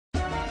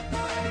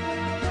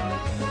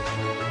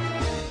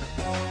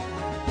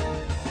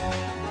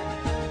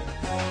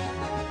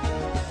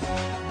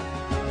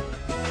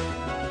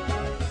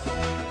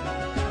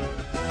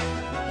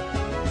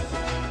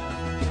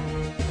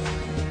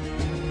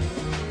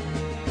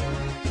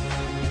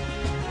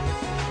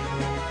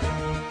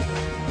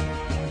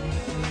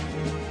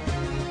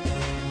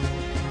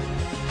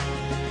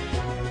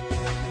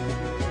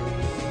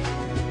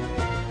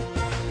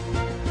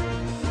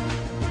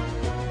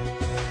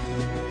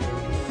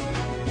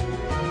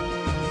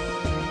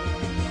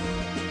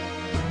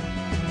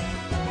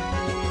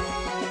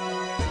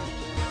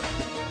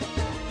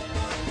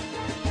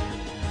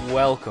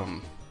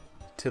welcome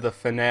to the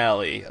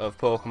finale of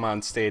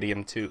Pokemon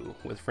Stadium 2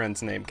 with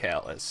friends named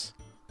Callus.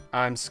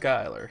 I'm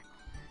Skylar,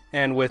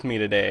 and with me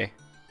today,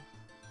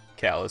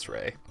 Callus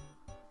Ray.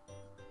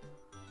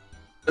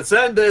 Let's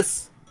end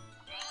this!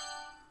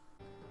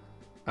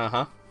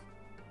 Uh-huh.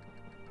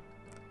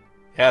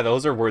 Yeah,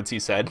 those are words he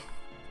said.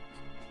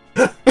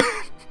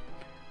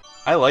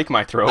 I like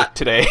my throat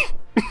today.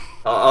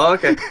 Oh,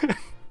 okay.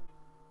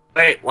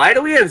 Wait, why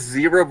do we have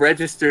 0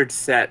 registered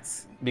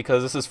sets?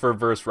 Because this is for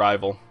Verse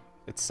Rival.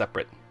 It's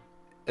separate.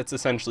 It's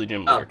essentially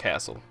Gym Leader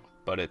Castle,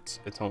 but it's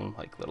its own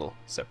like little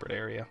separate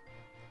area.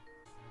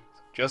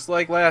 Just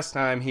like last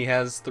time, he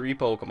has 3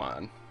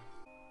 Pokemon.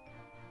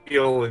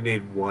 You only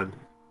need 1.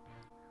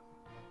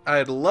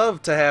 I'd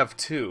love to have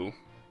 2.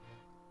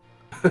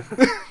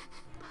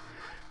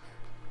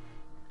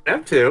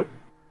 Have 2.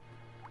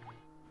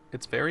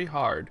 It's very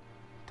hard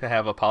to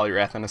have a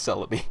Poliwrath and a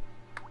Celebi.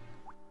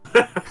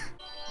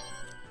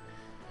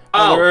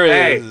 Oh, there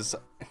hey. is.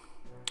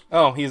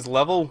 Oh, he's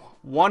level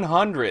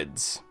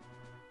 100s.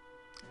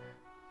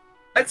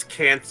 Let's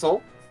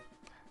cancel.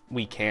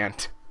 We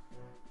can't.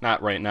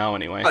 Not right now,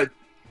 anyway. Uh,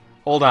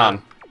 Hold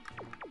on.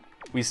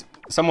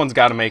 Someone's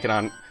got to make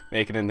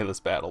it into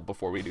this battle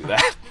before we do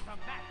that.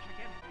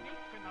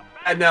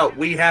 No,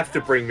 we have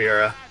to bring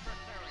Mira.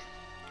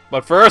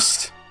 But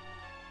first,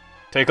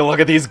 take a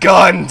look at these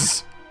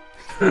guns.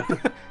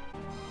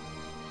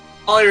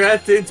 All your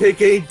ass didn't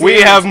take any damage.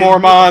 We have more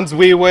Mons.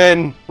 We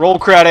win. Roll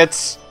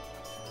credits.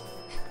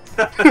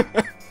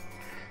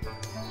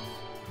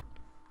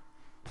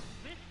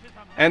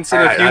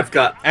 Ensign,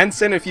 right,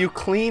 Ensign, if you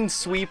clean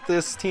sweep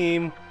this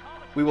team,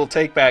 we will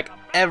take back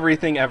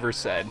everything ever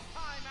said.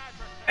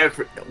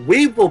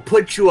 We will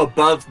put you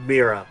above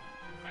Mira.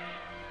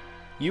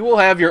 You will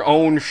have your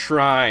own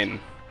shrine.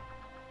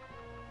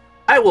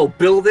 I will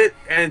build it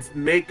and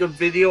make a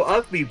video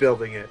of me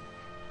building it.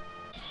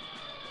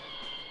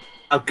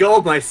 I'll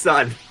go, my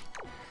son.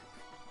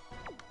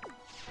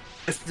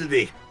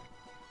 Destiny.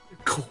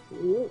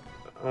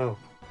 Oh.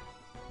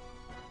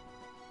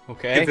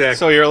 Okay, Exactly.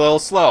 so you're a little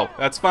slow.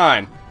 That's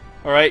fine.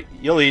 Alright,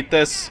 you'll eat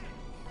this.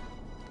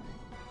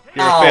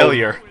 You're a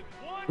failure.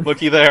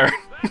 Looky there.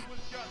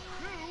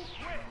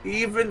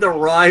 Even the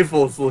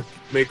rivals look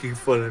making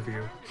fun of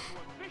you.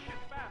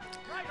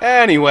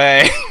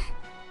 Anyway.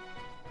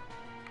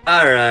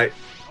 Alright.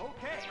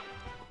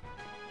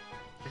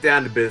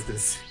 Down to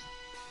business.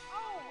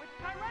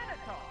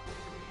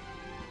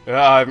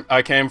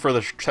 I came for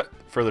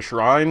the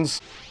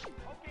shrines.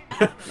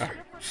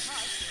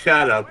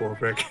 Shut up,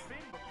 Wolfric.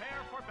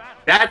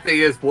 That thing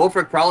is,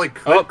 Wolfric probably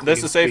could. Oh,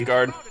 this is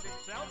safeguard.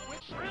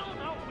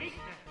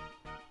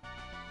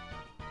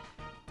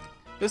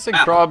 This thing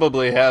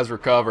probably has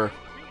recover.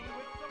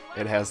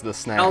 It has the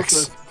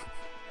snacks.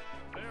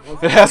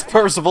 It has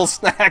Percival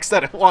snacks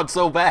that it wants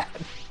so bad.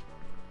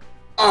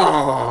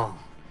 Oh.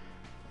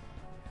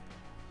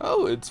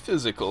 Oh, it's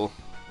physical.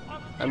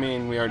 I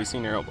mean, we already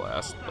seen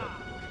Aeroblast, but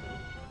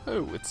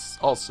oh, it's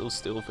also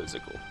still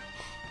physical.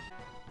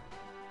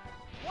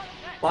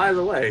 By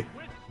the way,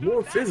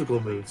 more physical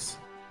moves.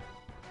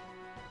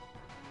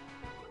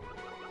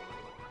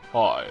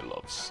 I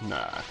love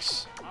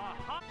snacks.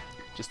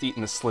 Just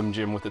eating the Slim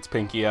Jim with its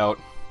pinky out.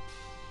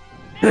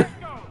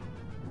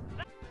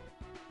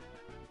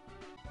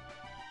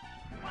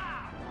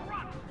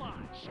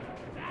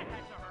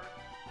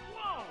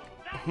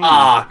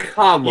 Ah,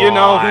 come on. You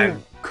know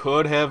who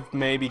could have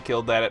maybe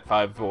killed that at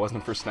 5 if it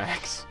wasn't for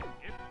snacks?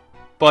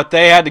 But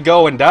they had to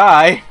go and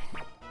die.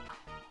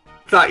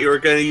 Thought you were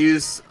gonna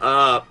use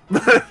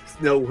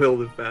no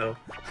wielded battle.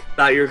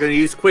 Thought you were gonna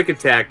use quick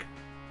attack.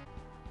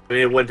 I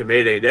mean, it wouldn't have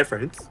made any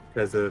difference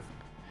because of.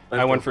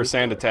 I went for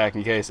sand attack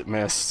in case it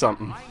missed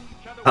something.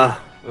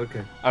 Ah,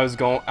 okay. I was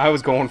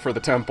going for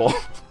the temple.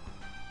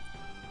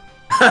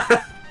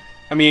 I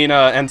mean,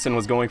 Ensign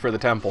was going for the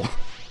temple.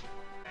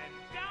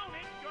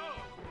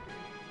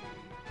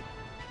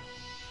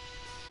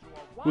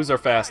 Who's our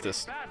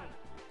fastest?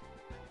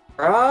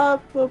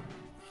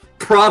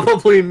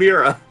 Probably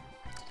Mira.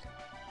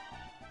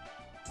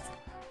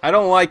 I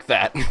don't like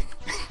that.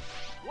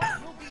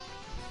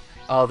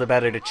 All the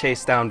better to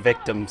chase down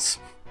victims.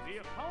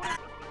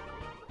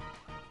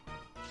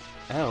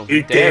 Oh,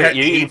 you dare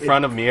you eat in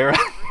front of Mira?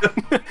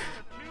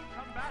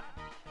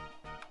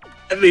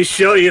 Let me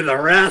show you the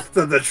wrath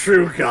of the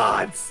true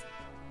gods.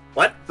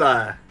 What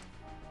the?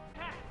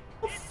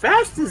 How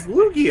fast is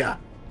Lugia?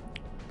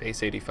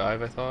 Base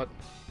 85, I thought.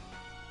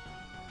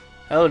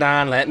 Hold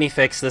on, let me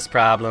fix this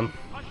problem.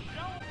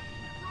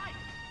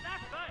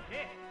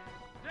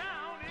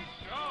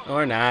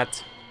 Or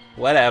not.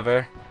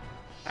 Whatever.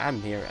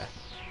 I'm Mira.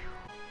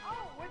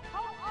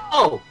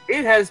 Oh,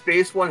 it has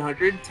base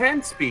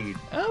 110 speed.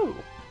 Oh.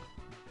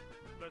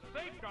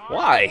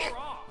 Why?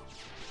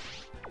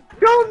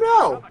 Don't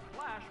know.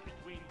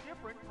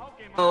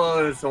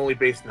 Oh, it's only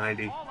base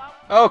 90.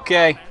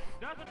 Okay.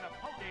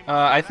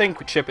 I think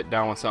we chip it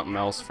down with something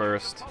else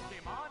first.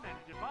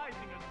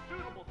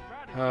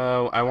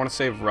 I want to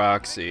save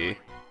Roxy.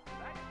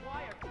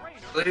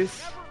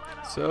 Please?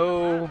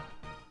 So,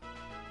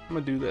 I'm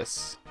gonna do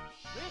this.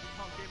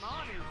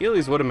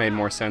 Heelys would have made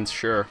more sense,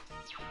 sure.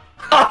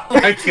 Oh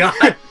my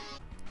god!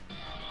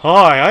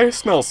 Hi, I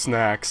smell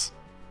snacks.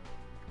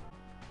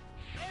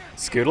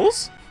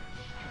 Skittles?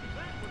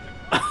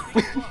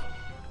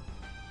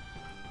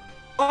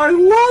 I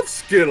love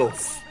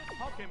Skittles!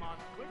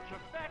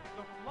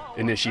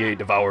 Initiate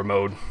devour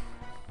mode.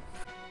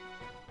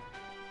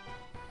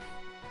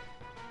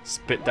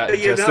 Spit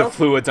digestive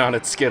fluids on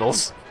its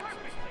Skittles.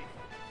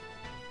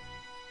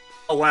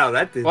 Oh wow,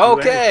 that didn't do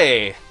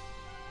Okay!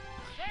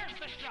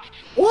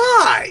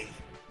 Why?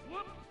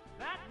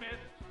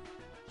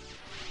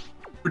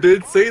 Who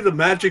did say the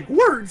magic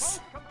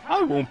words?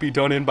 I won't be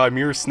done in by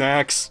mere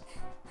snacks.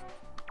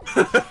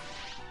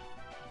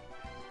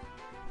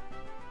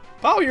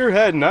 Bow your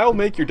head and I'll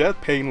make your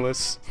death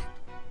painless.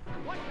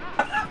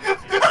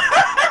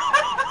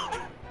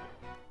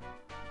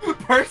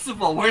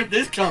 Percival, where'd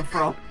this come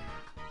from?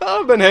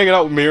 I've been hanging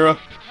out with Mira.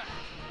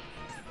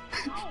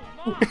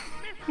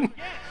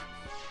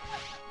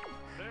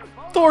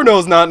 Thor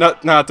knows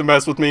not to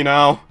mess with me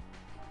now.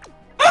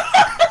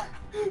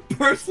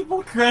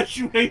 Percival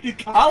graduated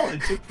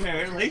college,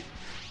 apparently.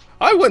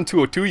 I went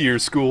to a 2-year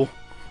school.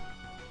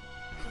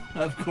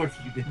 Of course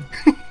you did.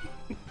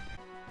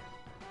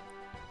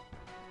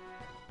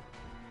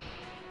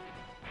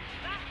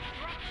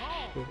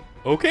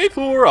 Okay,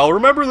 Thor, I'll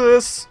remember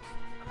this.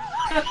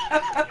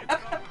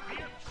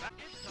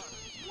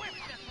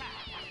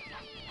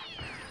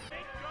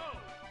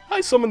 I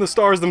summon the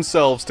stars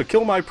themselves to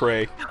kill my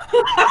prey.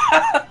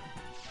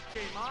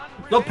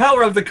 The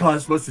power of the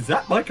cosmos is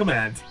at my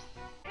command.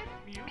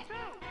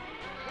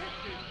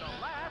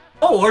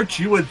 Oh, aren't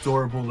you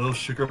adorable, little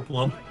sugar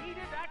plum?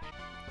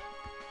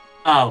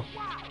 Oh.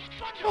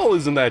 Oh,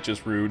 isn't that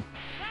just rude?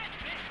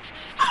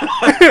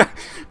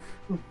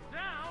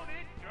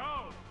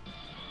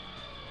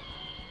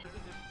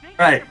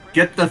 Right,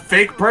 get the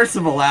fake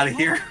Percival out of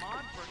here.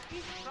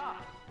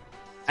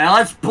 And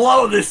let's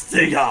blow this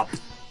thing up.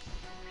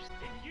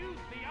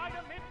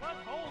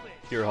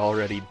 You're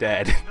already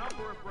dead.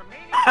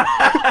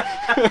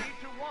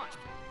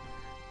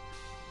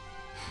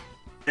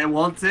 It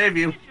won't save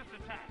you.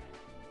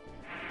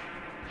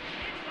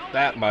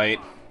 That might.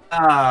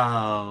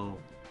 Oh.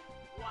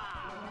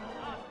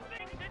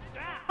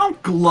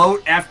 Don't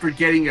gloat after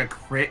getting a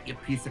crit, you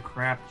piece of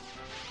crap.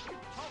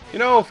 You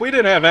know, if we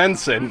didn't have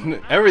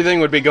Ensign, everything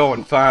would be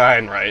going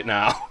fine right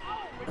now.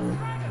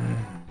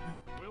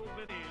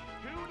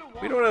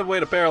 We don't have a way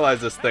to paralyze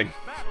this thing.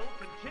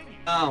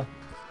 Oh.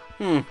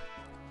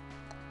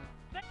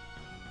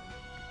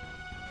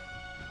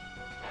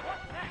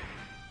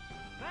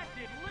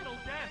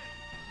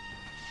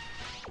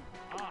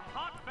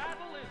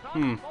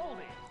 Let's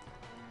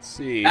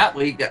see. That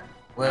we got.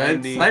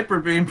 Well, sniper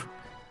beam.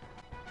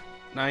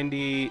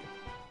 90.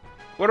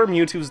 What are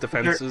Mewtwo's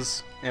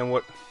defenses? And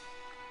what?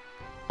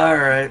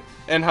 Alright.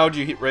 And how'd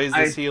you raise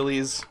this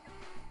Heelys?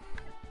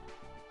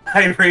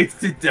 I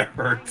raised it to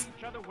hurt.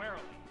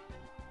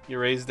 You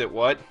raised it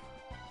what?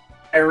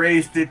 I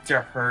raised it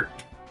to hurt.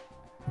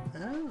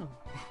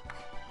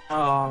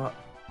 Oh.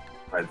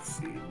 Let's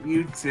see.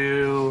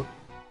 Mewtwo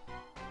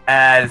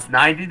has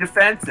 90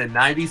 defense and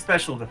 90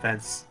 special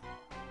defense.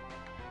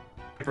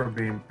 For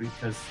beam,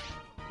 because.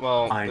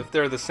 Well, fine. if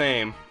they're the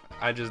same,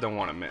 I just don't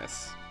want to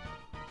miss.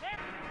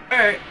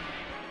 Alright.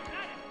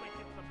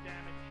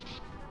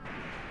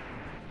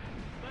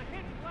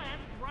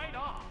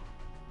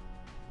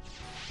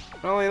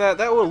 Not only that,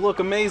 that would look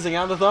amazing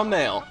on the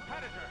thumbnail.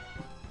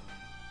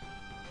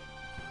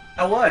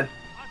 I would.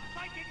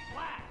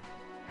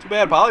 Too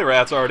bad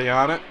Poliwrath's already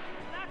on it.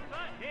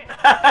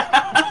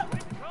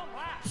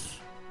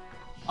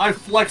 I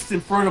flexed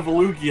in front of a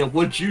Lugia.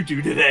 What'd you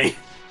do today?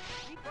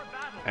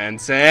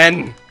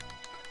 Ensign!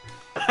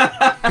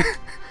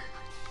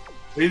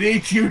 We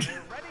need you to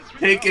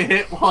take a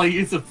hit while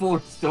you use a full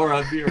restore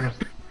on Mira.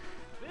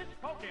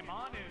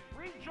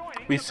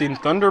 We've seen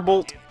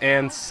Thunderbolt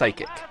and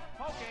Psychic.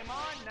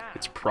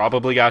 It's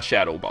probably got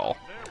Shadow Ball.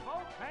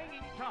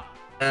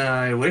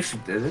 I wish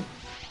it didn't.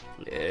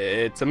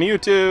 It's a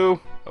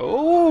Mewtwo.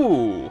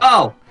 Oh!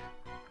 Oh!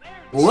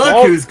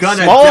 Look who's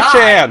gonna small die!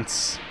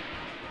 Chance!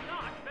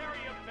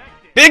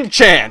 Big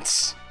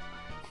chance!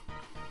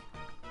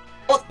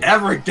 Don't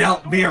ever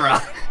doubt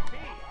Mira.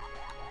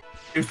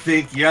 You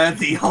think you're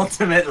the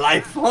ultimate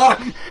life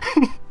form?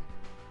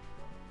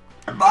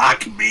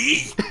 Mock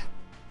me!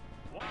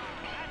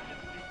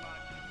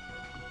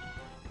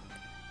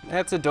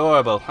 That's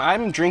adorable.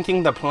 I'm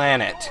drinking the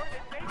planet.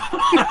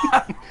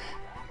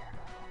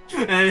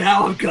 And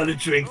now I'm gonna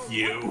drink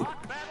you.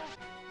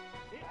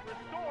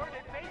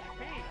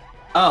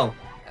 Oh.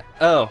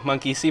 Oh,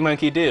 monkey see,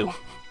 monkey do.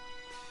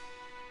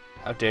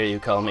 How dare you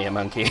call me a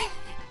monkey?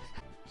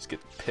 Just get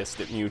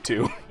pissed at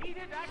Mewtwo.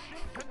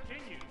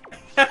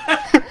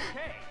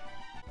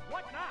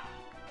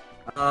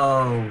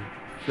 Oh.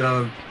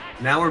 So,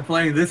 now we're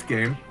playing this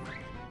game.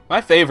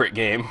 My favorite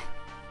game.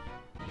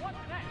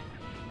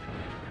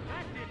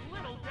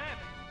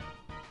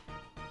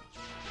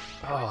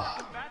 Oh.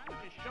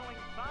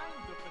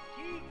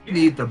 You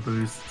need the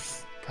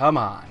boosts. Come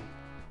on.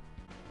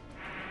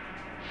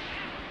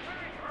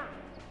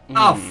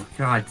 Oh, for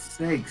God's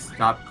sake,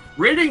 stop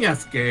critting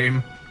us,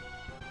 game.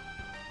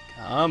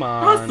 Come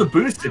on. What's the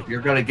boost if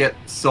you're gonna get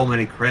so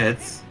many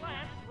crits?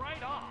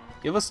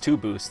 Give us 2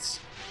 boosts.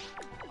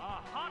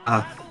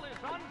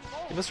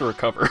 Give us a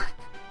recover.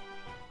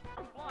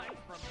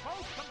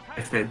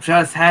 If it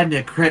just hadn't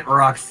a crit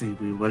Roxy,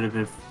 we would have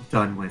been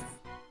done with.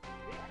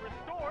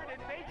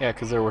 Yeah,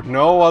 because there were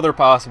no other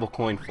possible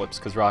coin flips,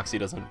 because Roxy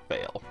doesn't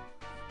fail.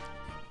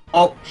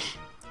 Oh.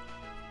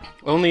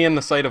 Only in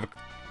the sight of a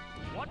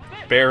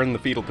bear in the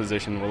fetal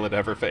position will it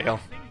ever fail.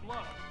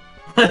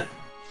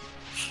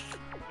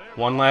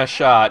 One last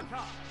shot.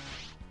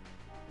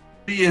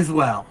 Me as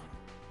well.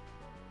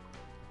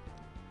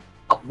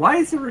 Why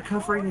is it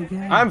recovering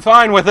again? I'm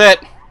fine with it!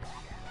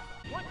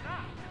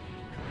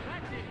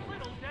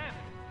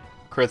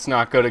 Crit's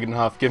not good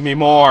enough. Give me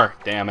more!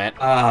 Damn it.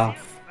 Now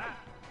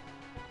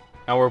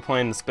we're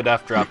playing the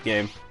Spadef drop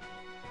game.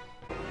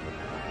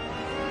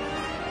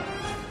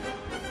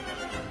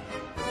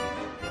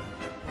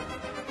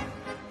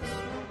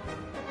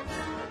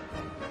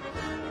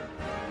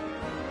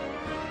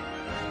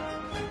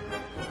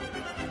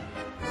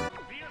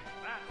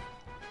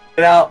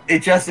 Now, it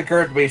just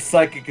occurred to me,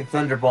 Psychic and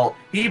Thunderbolt.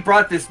 He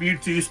brought this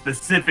Mewtwo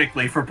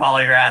specifically for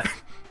Polyrath.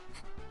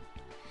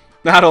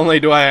 Not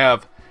only do I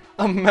have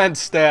immense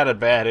stat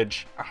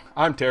advantage,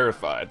 I'm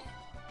terrified.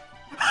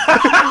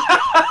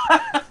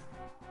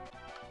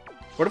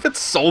 What if it's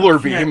Solar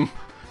Beam?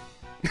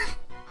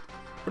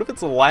 What if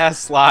its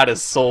last slot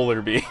is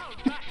Solar Beam?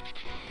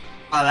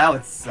 Oh, that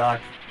would suck.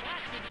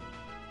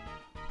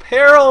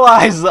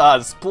 Paralyze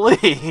us,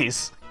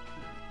 please!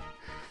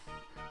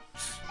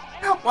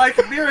 Like,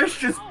 Mira's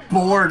just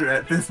bored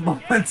at this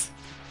moment.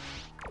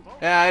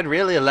 Yeah, I'd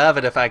really love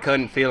it if I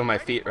couldn't feel my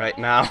feet right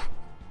now.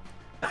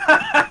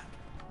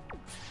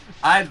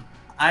 I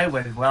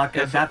would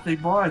welcome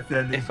nothing more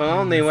than... If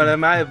only one of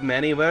my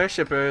many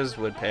worshippers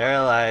would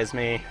paralyze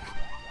me.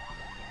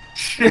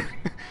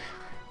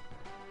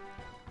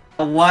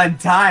 One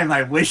time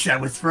I wish I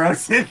was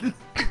frozen.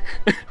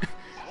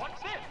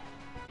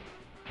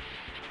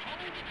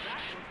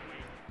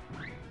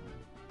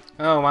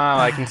 Oh wow,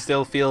 I can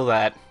still feel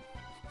that.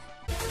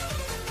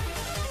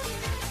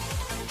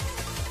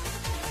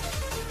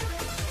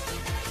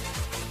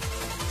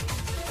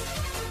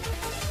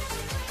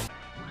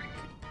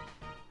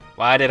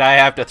 Why did I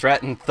have to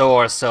threaten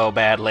Thor so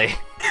badly?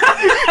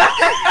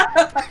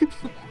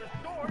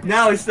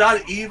 No, it's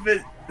not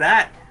even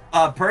that.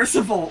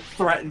 Percival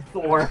threatened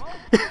Thor.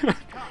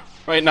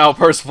 Right now,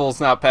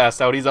 Percival's not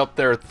passed out. He's up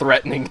there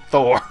threatening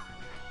Thor.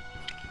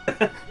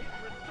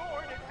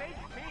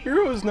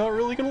 Hero's not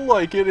really gonna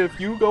like it if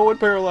you go and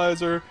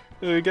paralyze her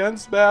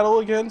against battle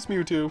against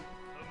Mewtwo.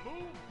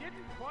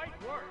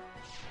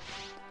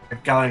 We're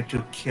going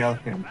to kill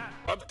him.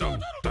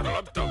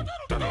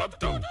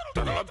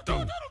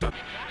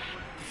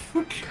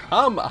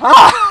 Come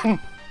on!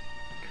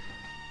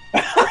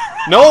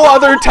 No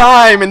other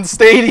time in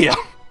Stadium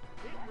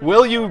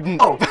will you...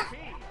 Oh.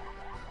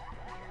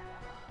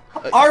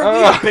 Are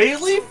we a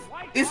Bayleaf?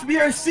 Is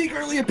Mira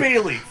secretly a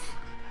Bayleaf?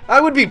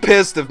 I would be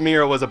pissed if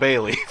Mira was a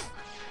Bayleaf.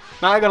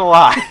 Not gonna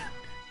lie.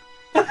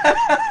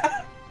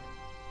 What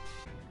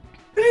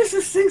is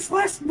this thing's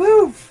last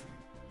move?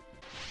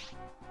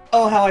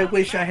 Oh, how I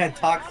wish I had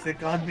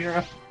Toxic on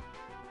Mira.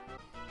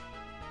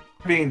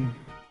 I mean,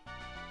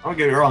 don't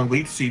get me wrong,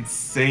 Leech Seed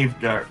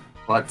saved our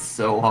butts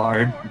so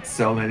hard,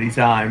 so many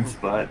times,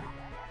 but...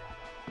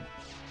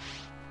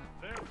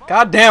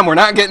 God damn, we're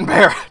not getting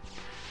Barret.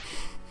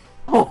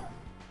 Oh.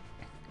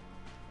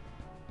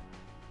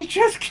 He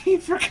just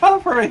keeps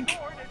recovering.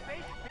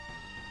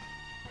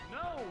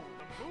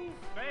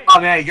 Oh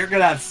man, you're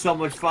gonna have so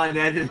much fun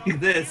editing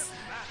this.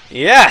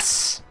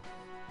 Yes!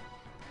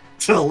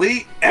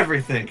 Delete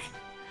everything.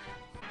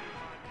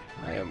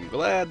 I am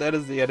glad that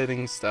is the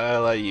editing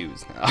style I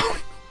use now.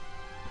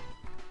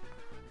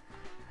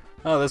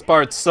 Oh, this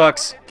part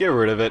sucks. Get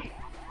rid of it.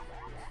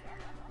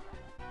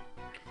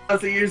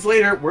 1,000 years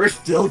later, we're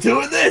still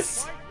doing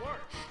this!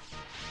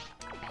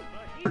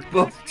 We're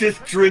both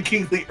just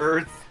drinking the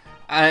earth.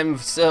 I'm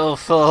so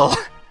full.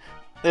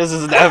 This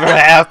has never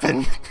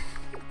happened.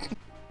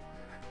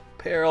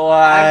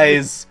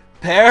 Paralyze!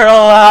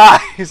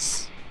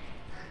 Paralyze!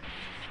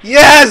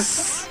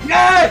 Yes!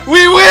 Yes!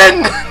 We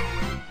win!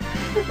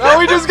 Now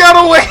we just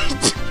gotta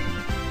wait!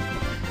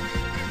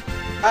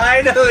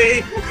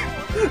 Finally!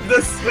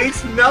 The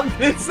sweet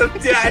numbness of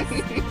death!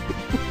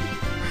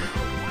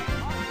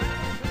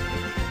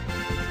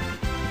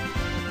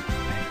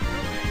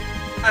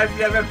 I've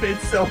never been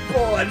so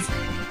bored!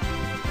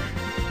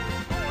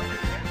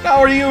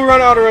 Now you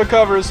run out of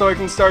recover so I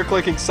can start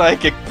clicking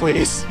Psychic,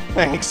 please.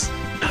 Thanks.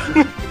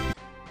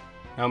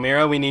 Now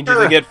Mira, we need you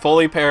to get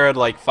fully parried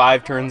like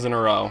 5 turns in a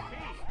row.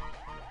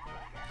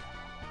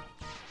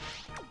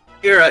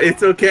 Mira,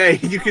 it's okay.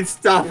 You can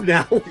stop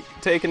now.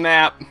 Take a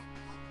nap.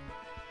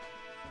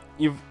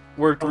 You've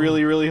worked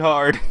really, really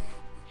hard.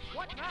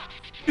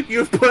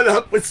 You've put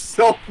up with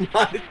so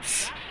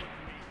much.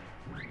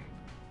 I'm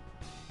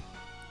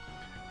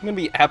gonna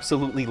be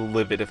absolutely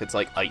livid if it's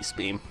like Ice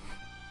Beam.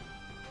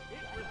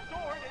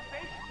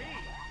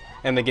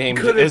 and the game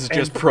is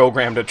just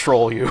programmed to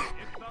troll you.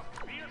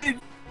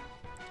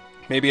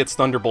 Maybe it's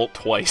Thunderbolt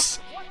twice.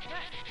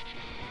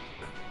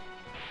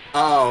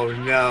 Oh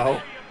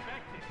no.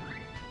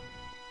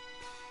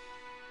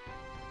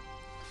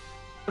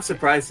 I'm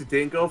surprised it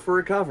didn't go for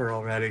a cover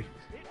already.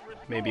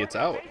 Maybe it's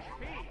out.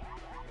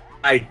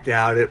 I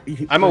doubt it.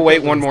 I'm gonna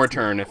wait one more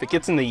turn. If it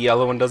gets in the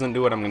yellow and doesn't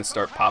do it, I'm gonna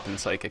start popping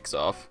psychics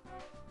off.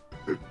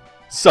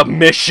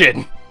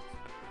 Submission!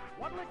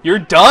 You're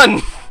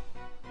done!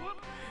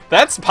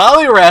 That's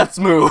Poliwrath's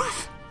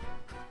move!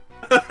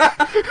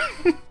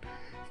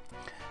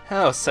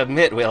 Oh,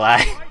 submit, will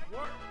I?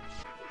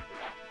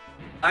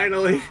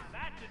 Finally.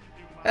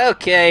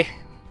 Okay.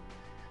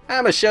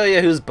 I'm gonna show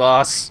you who's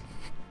boss.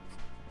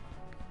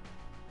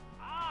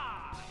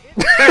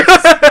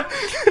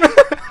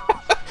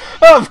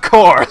 Of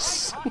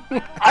course!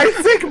 I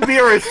think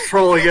Mira's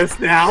trolling us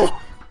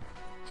now.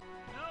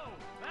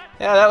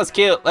 Yeah, that was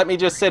cute. Let me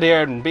just sit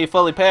here and be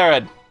fully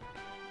parried.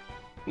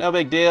 No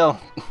big deal.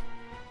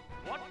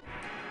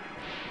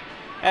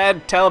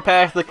 Add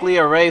telepathically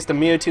erased a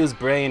Mewtwo's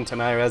brain to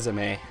my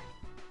resume.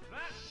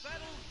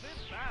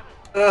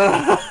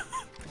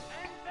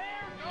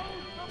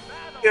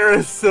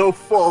 Mira's so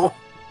full.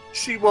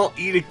 She won't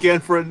eat again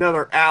for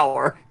another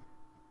hour.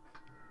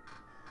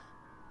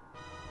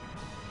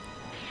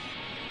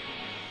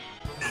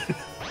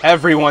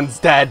 Everyone's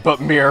dead but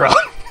Mira.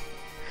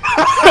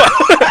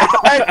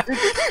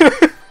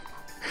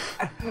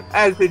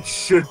 As it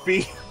should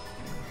be.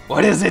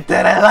 What is it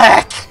that I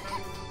lack?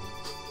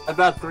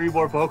 About 3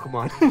 more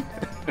Pokemon.